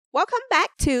Welcome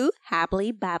back to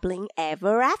Happily Babbling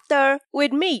Ever After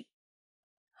with me.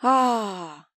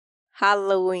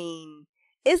 Halloween.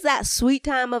 It's that sweet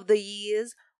time of the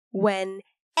years when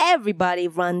everybody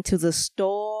run to the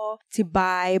store to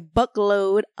buy a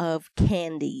buckload of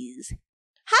candies.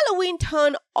 Halloween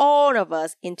turned all of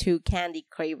us into candy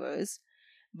cravers,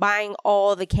 buying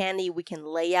all the candy we can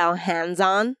lay our hands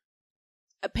on.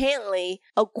 Apparently,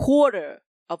 a quarter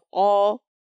of all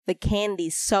the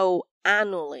candies sold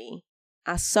annually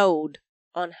are sold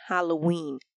on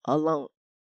Halloween alone.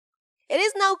 It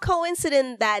is no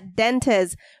coincidence that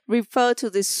dentists refer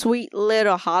to this sweet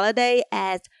little holiday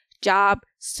as Job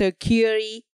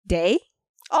Security Day,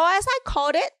 or as I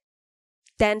called it,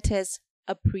 Dentist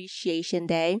Appreciation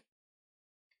Day.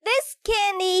 This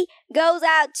candy goes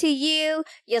out to you,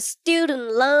 your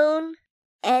student loan,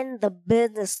 and the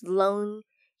business loan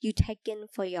you taken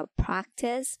for your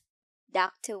practice,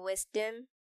 Dr. Wisdom.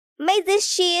 May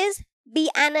this year's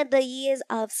be another years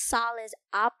of solid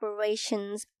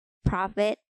operations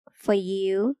profit for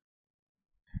you.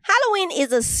 Halloween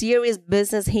is a serious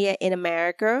business here in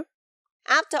America.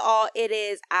 After all, it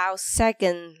is our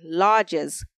second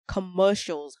largest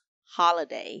commercial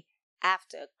holiday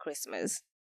after Christmas.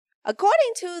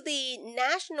 According to the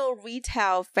National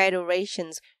Retail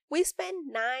Federations, we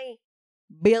spend $9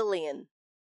 billion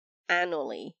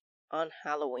annually on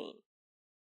Halloween.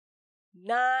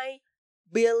 $9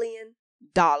 billion.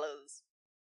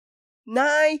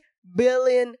 $9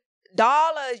 billion,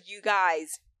 you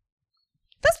guys.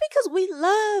 That's because we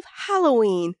love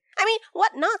Halloween. I mean,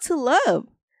 what not to love?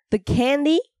 The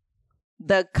candy,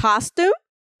 the costume,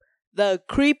 the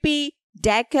creepy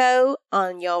deco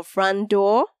on your front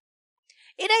door.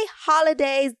 It is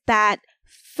holidays that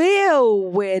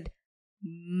fill with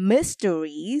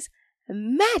mysteries,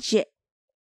 magic,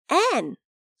 and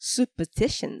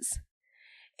superstitions.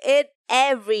 It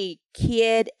every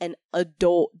kid and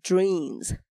adult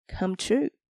dreams come true.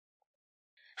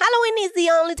 Halloween is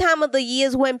the only time of the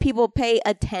years when people pay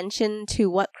attention to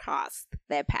what crossed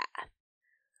their path.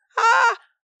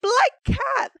 Black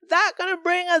cat, that's gonna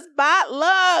bring us bad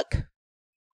luck.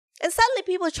 And suddenly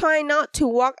people trying not to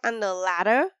walk on the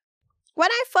ladder.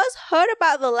 When I first heard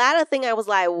about the ladder thing, I was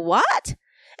like, what?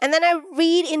 And then I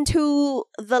read into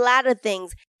the ladder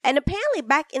things. And apparently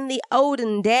back in the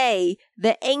olden day,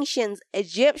 the ancient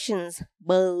Egyptians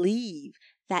believed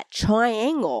that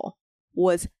triangle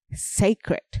was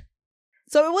sacred.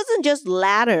 So it wasn't just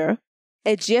ladder.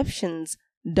 Egyptians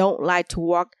don't like to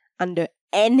walk under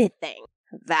anything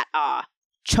that are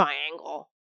triangle.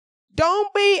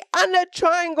 Don't be under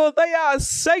triangle. They are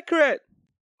sacred.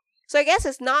 So I guess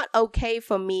it's not okay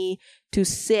for me to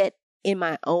sit in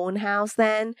my own house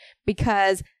then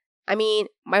because,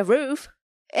 my roof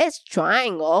is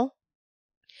triangle.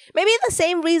 Maybe the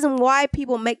same reason why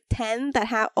people make tents that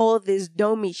have all this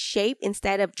domey shape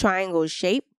instead of triangle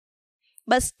shape.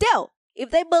 But still, if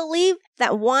they believe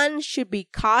that one should be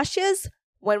cautious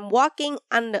when walking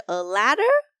under a ladder,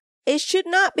 it should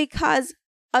not because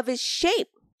of its shape.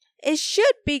 It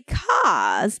should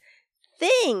because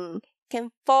things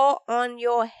can fall on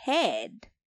your head.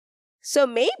 So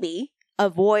maybe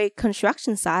avoid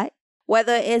construction site,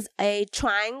 whether it's a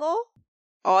triangle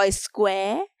or a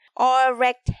square or a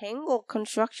rectangle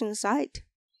construction site.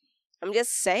 I'm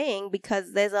just saying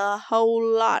because there's a whole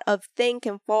lot of things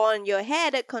can fall on your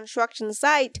head at construction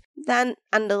site than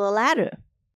under the ladder.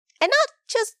 And not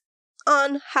just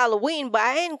on Halloween, but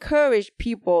I encourage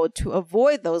people to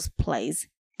avoid those places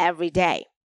every day.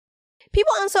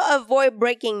 People also avoid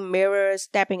breaking mirrors,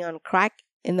 stepping on crack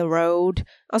in the road,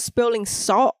 or spilling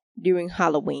salt during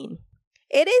Halloween.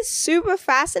 It is super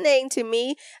fascinating to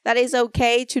me that it's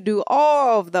okay to do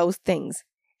all of those things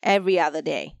every other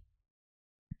day.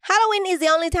 Halloween is the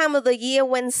only time of the year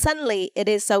when suddenly it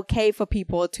is okay for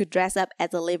people to dress up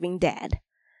as a living dead,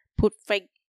 put fake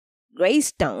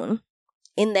gravestone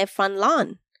in their front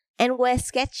lawn, and wear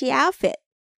sketchy outfit.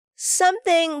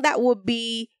 Something that would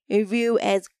be viewed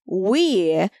as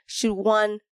weird should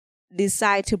one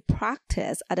decide to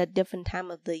practice at a different time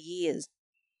of the years,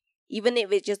 even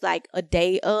if it's just like a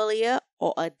day earlier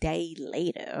or a day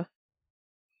later.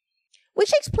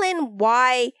 Which explains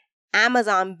why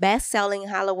Amazon best-selling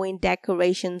Halloween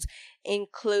decorations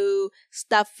include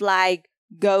stuff like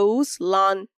ghost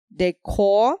lawn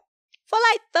decor for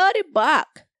like $30.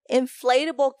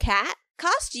 Inflatable cat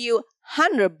cost you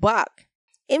 $100.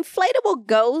 Inflatable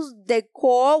ghost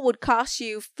decor would cost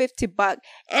you $50,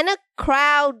 and a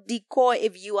crowd decor,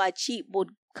 if you are cheap, would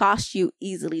cost you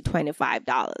easily $25.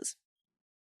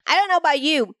 I don't know about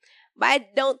you, but I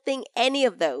don't think any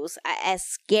of those are as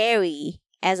scary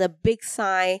as a big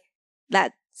sign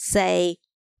that say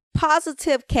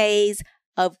positive case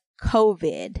of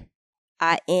COVID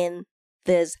are in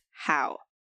this house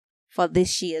for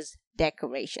this year's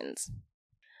decorations.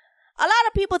 A lot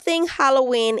of people think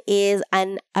Halloween is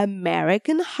an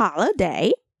American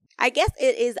holiday. I guess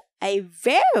it is a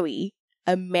very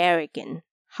American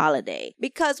holiday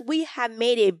because we have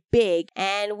made it big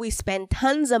and we spend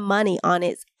tons of money on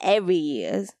it every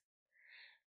year.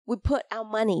 We put our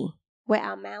money where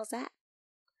our mouth's at.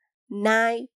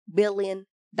 $9 billion.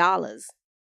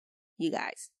 You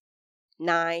guys.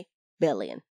 $9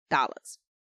 billion.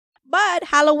 But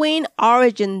Halloween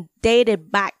origin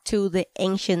dated back to the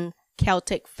ancient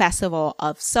Celtic festival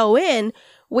of Samhain,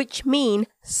 which means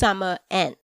summer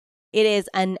end. It is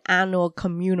an annual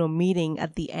communal meeting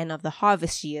at the end of the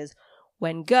harvest years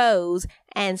when ghosts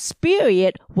and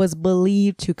spirit was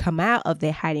believed to come out of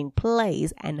their hiding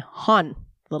place and haunt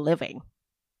the living.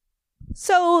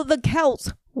 So the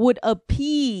Celts would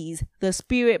appease the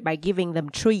spirit by giving them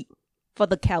treat. For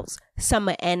the Celts,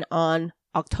 summer end on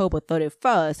October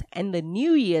 31st and the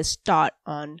New Year start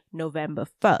on November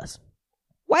 1st.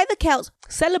 Why the Celts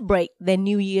celebrate their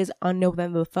New Year's on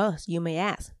November 1st, you may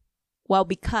ask? Well,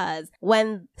 because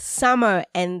when summer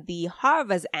and the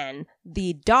harvest end,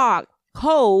 the dark,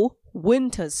 cold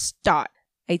winters start,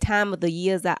 a time of the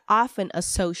year that often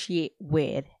associate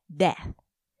with death.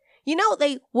 You know,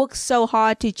 they work so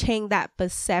hard to change that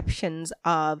perceptions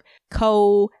of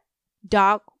cold,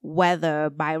 dark weather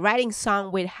by writing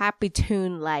songs with happy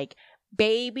tune like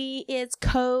 "Baby, it's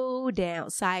cold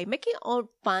outside," making all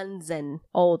funs and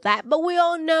all that. But we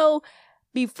all know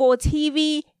before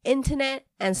TV, internet,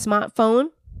 and smartphone,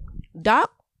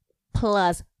 dark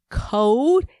plus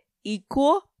cold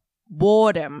equal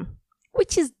boredom,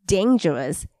 which is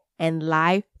dangerous and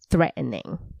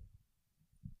life-threatening.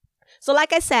 So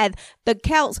like I said, the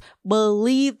Celts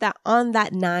believed that on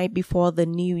that night before the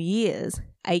New Year's,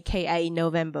 aka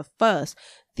November 1st,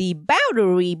 the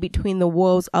boundary between the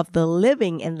worlds of the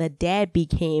living and the dead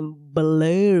became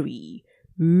blurry.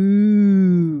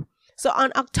 Ooh. So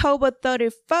on October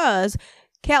 31st,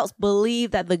 Celts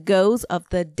believed that the ghosts of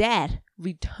the dead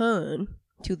returned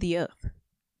to the earth.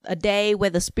 A day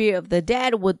where the spirit of the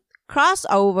dead would cross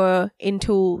over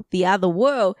into the other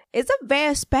world is a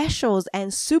very special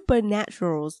and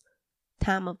supernatural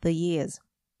time of the years.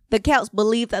 The Celts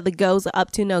believed that the ghosts are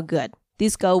up to no good.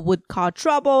 These ghosts would cause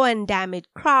trouble and damage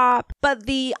crops, but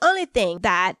the only thing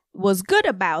that was good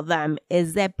about them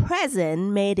is their presence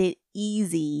made it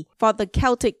easy for the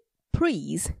Celtic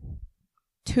priests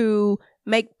to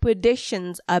make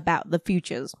predictions about the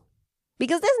futures.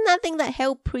 Because there's nothing that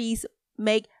help priests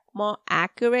make more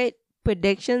accurate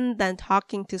predictions than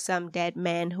talking to some dead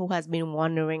man who has been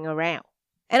wandering around.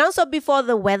 And also before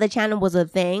the Weather Channel was a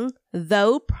thing,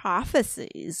 though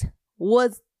prophecies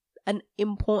was an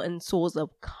important source of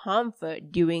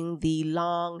comfort during the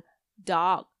long,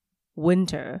 dark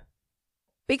winter.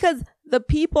 Because the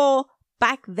people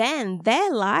back then,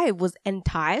 their life was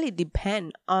entirely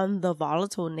dependent on the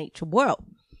volatile nature world.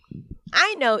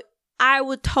 I know I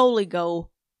would totally go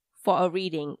for a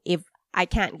reading if I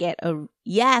can't get a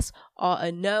yes or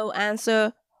a no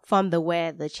answer from the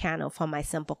Weather Channel for my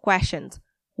simple questions.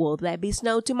 Will there be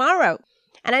snow tomorrow?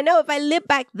 And I know if I live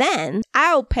back then,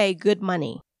 I'll pay good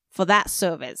money for that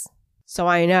service. So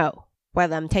I know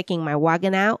whether I'm taking my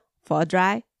wagon out for a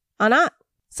drive or not.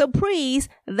 So priests,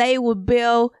 they would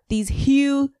build these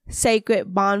huge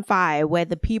sacred bonfire where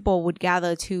the people would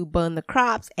gather to burn the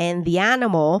crops and the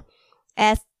animal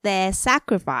as their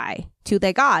sacrifice to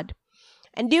their god.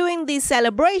 And during the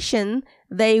celebration,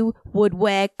 they would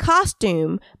wear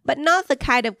costume, but not the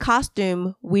kind of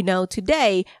costume we know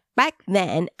today. Back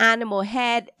then, animal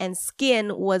head and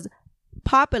skin was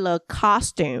popular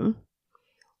costume.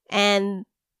 And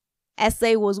as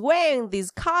they was wearing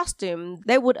these costumes,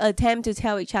 they would attempt to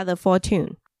tell each other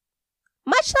fortune.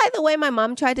 Much like the way my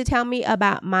mom tried to tell me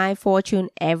about my fortune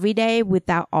every day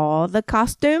without all the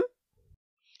costume.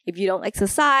 If you don't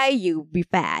exercise, you'll be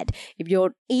fat. If you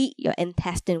don't eat, your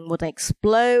intestine will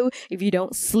explode. If you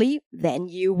don't sleep, then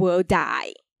you will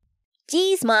die.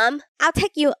 Geez, Mom, I'll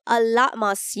take you a lot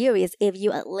more serious if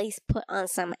you at least put on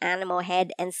some animal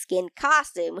head and skin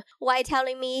costume while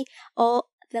telling me all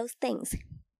those things.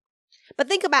 But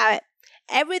think about it.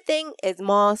 Everything is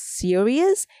more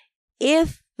serious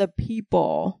if the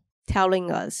people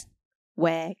telling us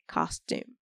wear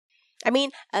costume. I mean,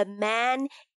 a man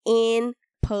in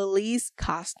police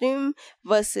costume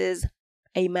versus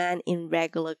a man in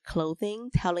regular clothing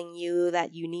telling you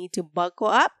that you need to buckle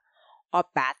up or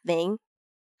bad thing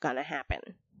gonna happen.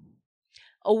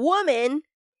 A woman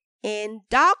in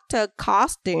doctor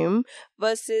costume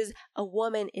versus a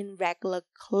woman in regular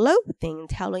clothing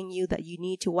telling you that you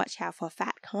need to watch out for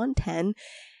fat content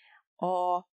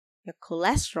or your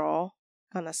cholesterol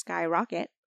gonna skyrocket.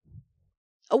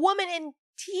 A woman in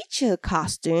teacher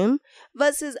costume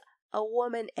versus a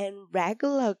woman in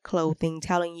regular clothing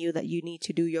telling you that you need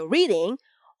to do your reading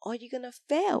or you're gonna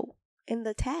fail in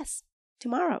the test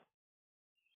tomorrow.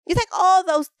 You take all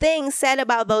those things said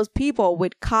about those people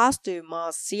with costume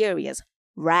more serious,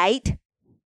 right?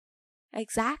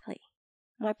 Exactly.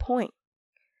 My point.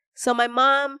 So my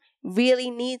mom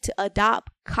really need to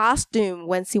adopt costume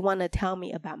when she want to tell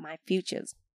me about my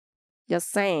futures.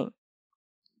 Just saying.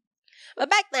 But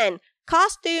back then,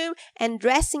 costume and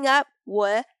dressing up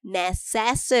were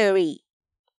necessary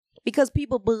because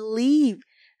people believe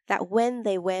that when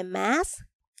they wear masks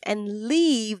and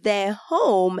leave their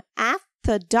home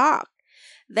after dark,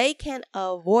 they can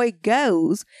avoid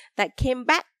ghosts that came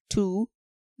back to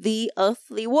the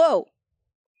earthly world.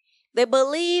 They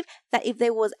believe that if they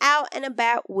was out and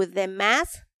about with their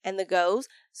masks and the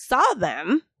ghosts saw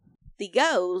them, the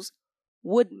ghosts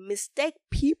would mistake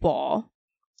people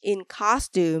in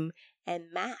costume and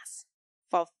mask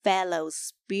for fellow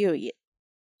spirit.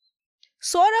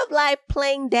 Sort of like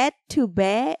playing dead to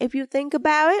bear if you think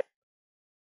about it.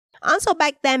 Also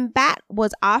back then, bat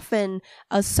was often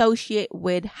associated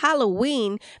with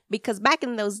Halloween because back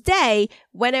in those days,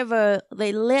 whenever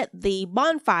they lit the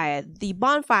bonfire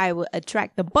would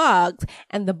attract the bugs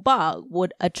and the bug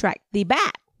would attract the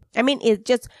bat. I mean, it's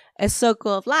just a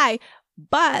circle of life,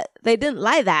 but they didn't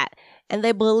like that. And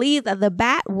they believed that the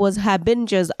bat was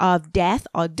harbingers of death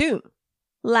or doom.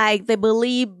 Like they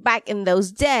believed back in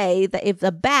those days that if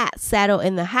the bat settled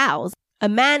in the house, a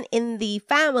man in the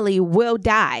family will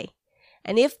die.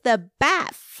 And if the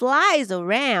bat flies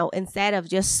around instead of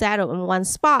just settle in one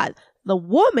spot, the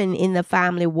woman in the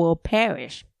family will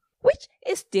perish. Which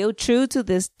is still true to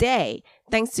this day,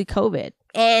 thanks to COVID.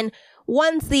 And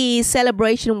once the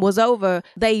celebration was over,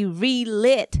 they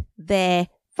relit their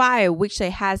fire, which they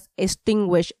had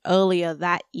extinguished earlier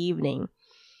that evening,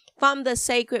 from the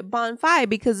sacred bonfire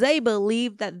because they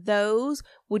believed that those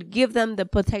would give them the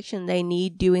protection they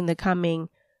need during the coming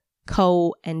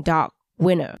cold and dark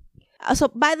winter. So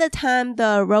by the time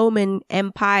the Roman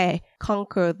Empire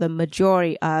conquered the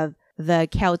majority of the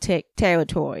Celtic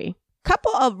territory, a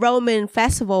couple of Roman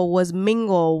festivals was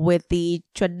mingled with the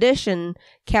tradition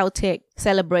Celtic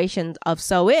celebrations of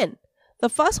Samhain. The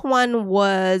first one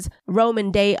was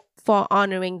Roman Day for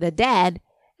honoring the dead,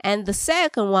 and the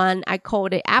second one I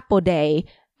called it Apple Day,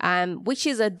 which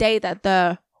is a day that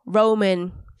the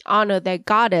Roman honor their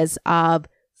goddess of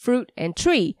fruit and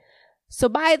tree. So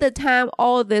by the time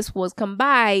all this was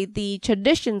combined, the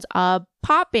traditions of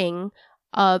popping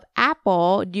of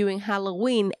apple during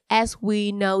Halloween as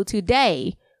we know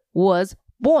today was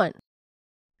born.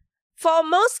 For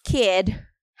most kids,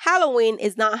 Halloween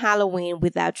is not Halloween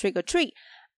without trick-or-treat,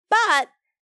 but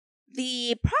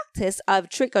the practice of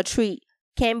trick-or-treat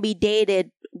can be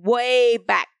dated way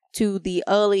back to the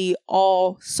early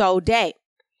All Souls Day,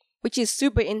 which is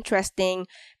super interesting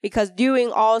because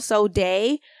during All Souls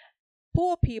Day,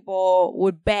 poor people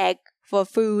would beg for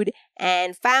food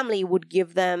and family would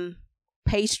give them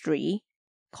pastry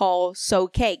called soul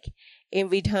cake in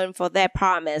return for their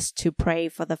promise to pray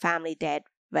for the family dead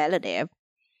relative.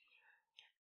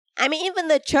 I mean, even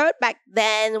the church back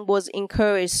then was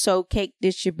encouraged soul cake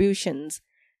distributions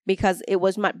because it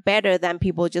was much better than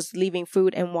people just leaving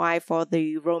food and wine for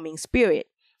the roaming spirit.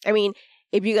 I mean,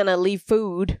 if you're going to leave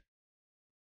food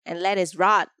and let it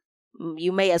rot,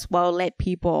 you may as well let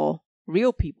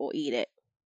real people eat it.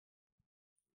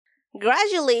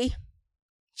 Gradually,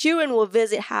 children will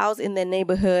visit houses in their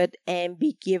neighborhood and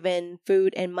be given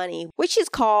food and money, which is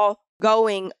called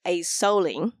going a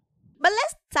souling. But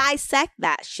let's dissect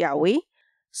that, shall we?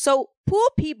 So poor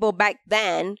people back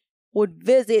then would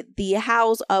visit the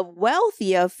house of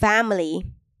wealthier family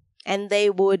and they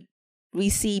would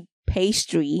receive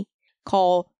pastry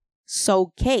called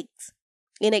soul cakes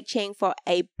in exchange for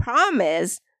a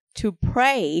promise to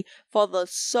pray for the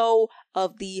soul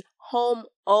of the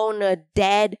homeowner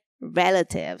dead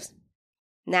relatives.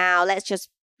 Now, let's just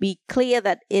be clear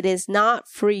that it is not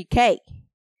free cake.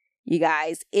 You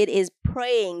guys, it is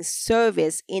praying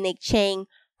service in exchange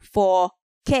for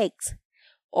cakes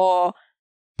or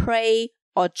pray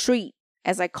or treat,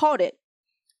 as I called it,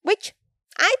 which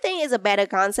I think is a better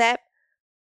concept,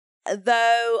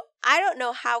 though I don't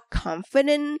know how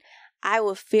confident I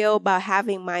would feel about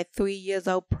having my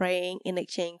 3-year-old praying in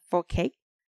exchange for cake.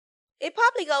 It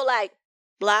probably go like,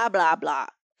 blah, blah, blah.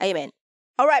 Amen.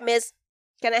 All right, miss,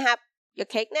 can I have your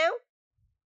cake now?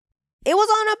 It was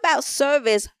all about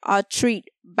service or treat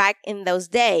back in those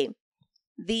days.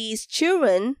 These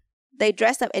children, they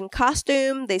dress up in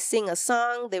costume, they sing a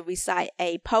song, they recite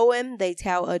a poem, they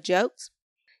tell a joke.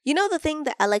 You know the thing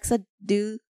that Alexa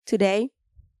do today?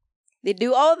 They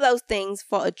do all those things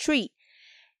for a treat.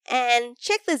 And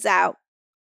check this out.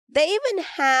 They even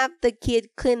have the kid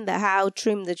clean the house,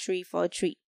 trim the tree for a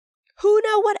treat. Who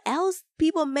know what else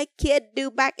people make kids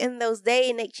do back in those days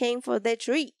in exchange for their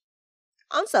treat?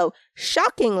 Also,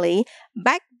 shockingly,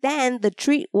 back then the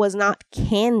treat was not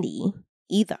candy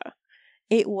either.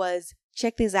 It was,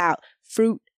 check this out,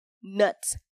 fruit,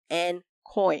 nuts, and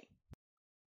coin.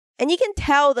 And you can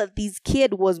tell that these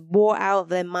kids was bored out of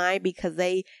their mind because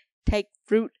they take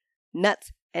fruit,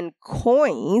 nuts, and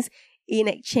coins in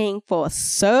exchange for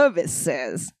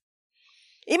services.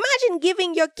 Imagine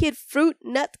giving your kid fruit,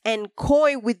 nuts, and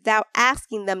coin without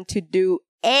asking them to do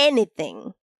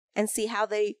anything and see how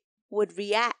they would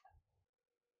react.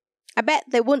 I bet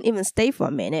they wouldn't even stay for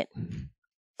a minute.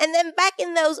 And then back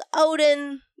in those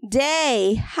olden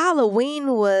days,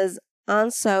 Halloween was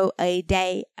also a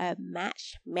day of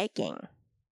matchmaking.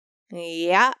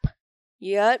 Yup,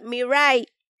 you heard me right.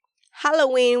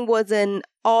 Halloween wasn't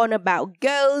all about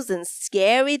ghosts and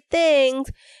scary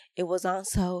things. It was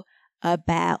also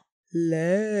about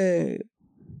love.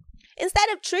 Instead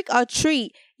of trick or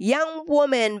treat, young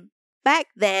women back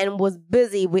then was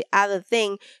busy with other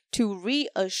things to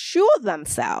reassure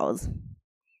themselves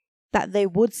that they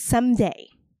would someday,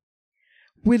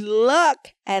 with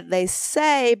luck, as they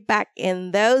say back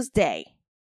in those days,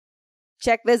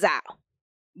 check this out,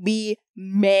 be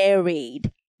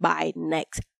married by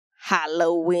next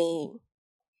Halloween.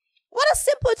 What a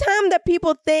simple time that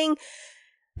people think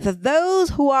that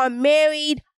those who are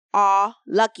married are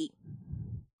lucky.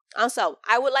 Also,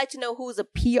 I would like to know who's a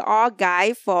PR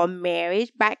guy for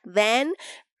marriage back then.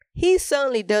 He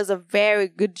certainly does a very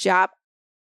good job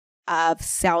of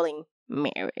selling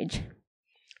marriage.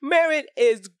 Marriage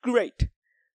is great.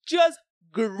 Just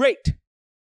great.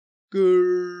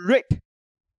 Great.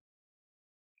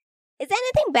 Is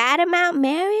anything bad about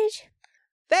marriage?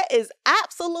 There is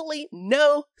absolutely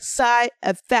no side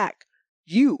effect.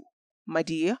 You, my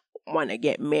dear, want to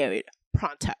get married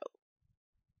pronto.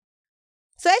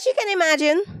 So as you can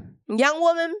imagine, young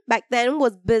woman back then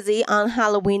was busy on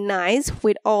Halloween nights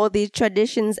with all these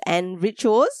traditions and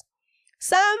rituals.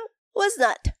 Some was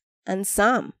not, and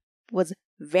some was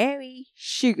very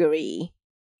sugary.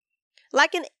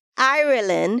 Like in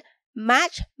Ireland,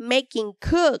 matchmaking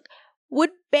cook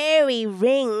would bury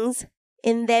rings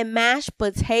in their mashed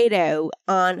potato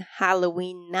on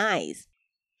Halloween nights,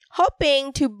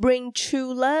 hoping to bring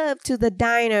true love to the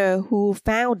diner who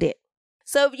found it.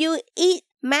 So if you eat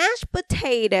mashed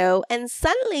potato and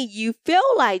suddenly you feel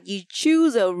like you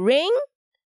choose a ring,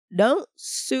 don't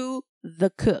sue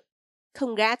the cook.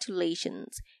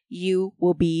 Congratulations, you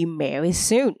will be married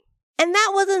soon. And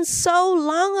that wasn't so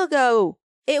long ago.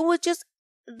 It was just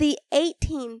the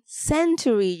 18th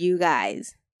century, you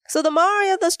guys. So the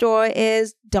moral of the story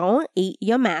is don't eat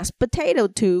your mashed potato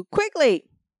too quickly.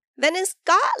 Then in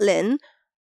Scotland,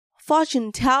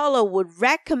 fortune teller would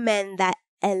recommend that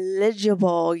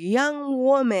eligible young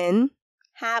woman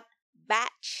have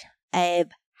batch of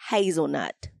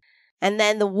hazelnut. And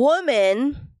then the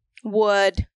woman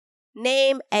would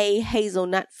name a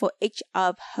hazelnut for each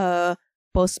of her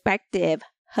prospective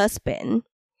husband.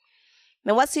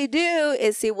 Now what she do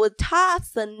is she would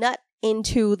toss the nut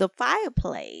into the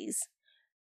fireplace.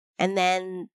 And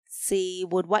then she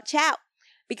would watch out.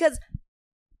 Because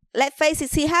let's face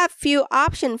it, she have few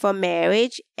options for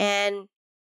marriage and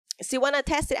she want to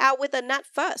test it out with the nut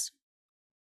first.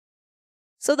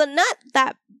 So the nut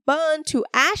that burned to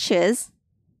ashes,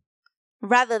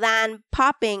 rather than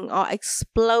popping or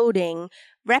exploding,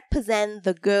 represent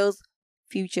the girl's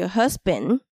future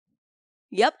husband.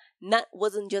 Yep, nut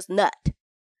wasn't just nut.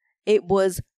 It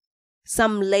was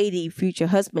some lady future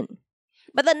husband.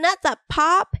 But the nuts that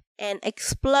pop and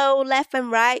explode left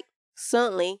and right,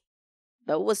 certainly,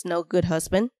 that was no good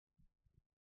husband.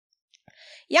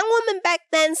 Young women back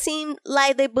then seemed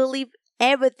like they believed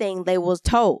everything they was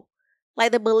told.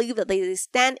 Like they believed that they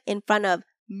stand in front of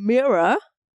mirror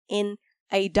in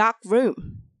a dark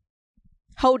room,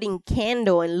 holding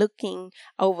candle and looking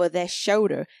over their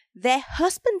shoulder. Their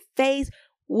husband's face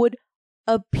would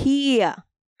appear.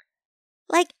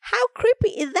 Like, how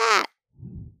creepy is that?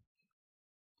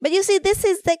 But you see, this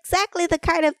is exactly the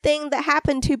kind of thing that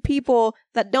happened to people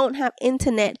that don't have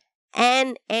internet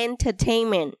and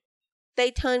entertainment. They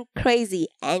turn crazy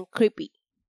and creepy.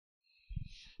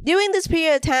 During this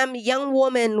period of time, young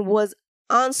woman was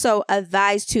also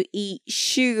advised to eat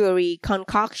sugary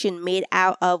concoction made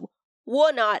out of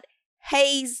walnut,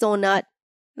 hazelnut.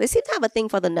 They seem to have a thing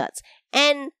for the nuts.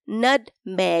 And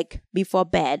nutmeg before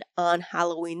bed on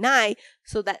Halloween night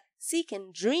so that she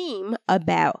can dream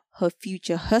about her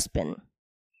future husband.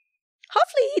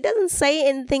 Hopefully he doesn't say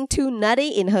anything too nutty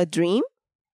in her dream.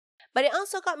 But it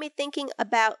also got me thinking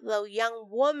about the young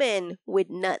woman with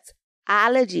nut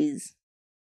allergies.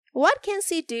 What can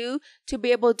she do to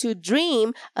be able to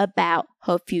dream about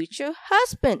her future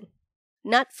husband?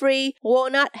 Nut-free,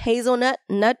 walnut, hazelnut,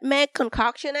 nutmeg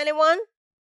concoction, anyone?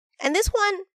 And this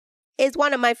one is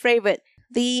one of my favorite,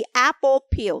 the apple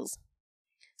peels.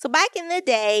 So back in the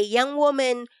day, young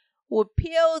women would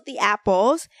peel the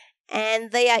apples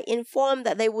and they are informed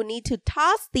that they will need to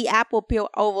toss the apple peel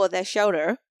over their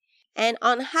shoulder. And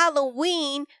on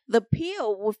Halloween, the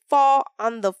peel would fall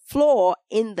on the floor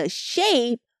in the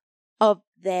shape of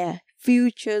their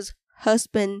future's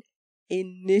husband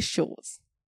initials.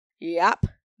 Yup,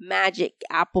 magic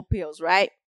apple peels,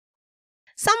 right?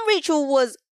 Some ritual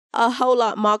was a whole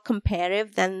lot more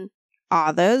competitive than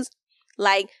others.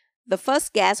 Like the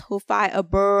first guest who fired a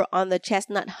bird on the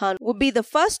chestnut hunt would be the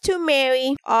first to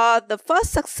marry, or the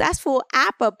first successful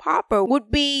apple popper would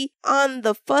be on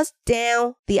the first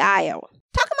down the aisle.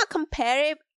 Talking about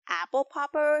competitive apple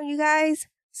popper, you guys.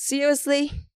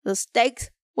 Seriously, the stakes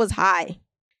was high.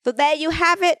 So there you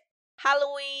have it.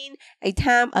 Halloween, a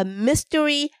time of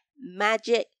mystery,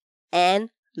 magic, and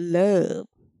love.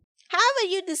 However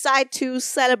you decide to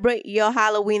celebrate your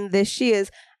Halloween this year,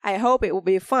 I hope it will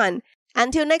be fun.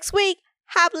 Until next week,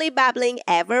 happily babbling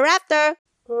ever after.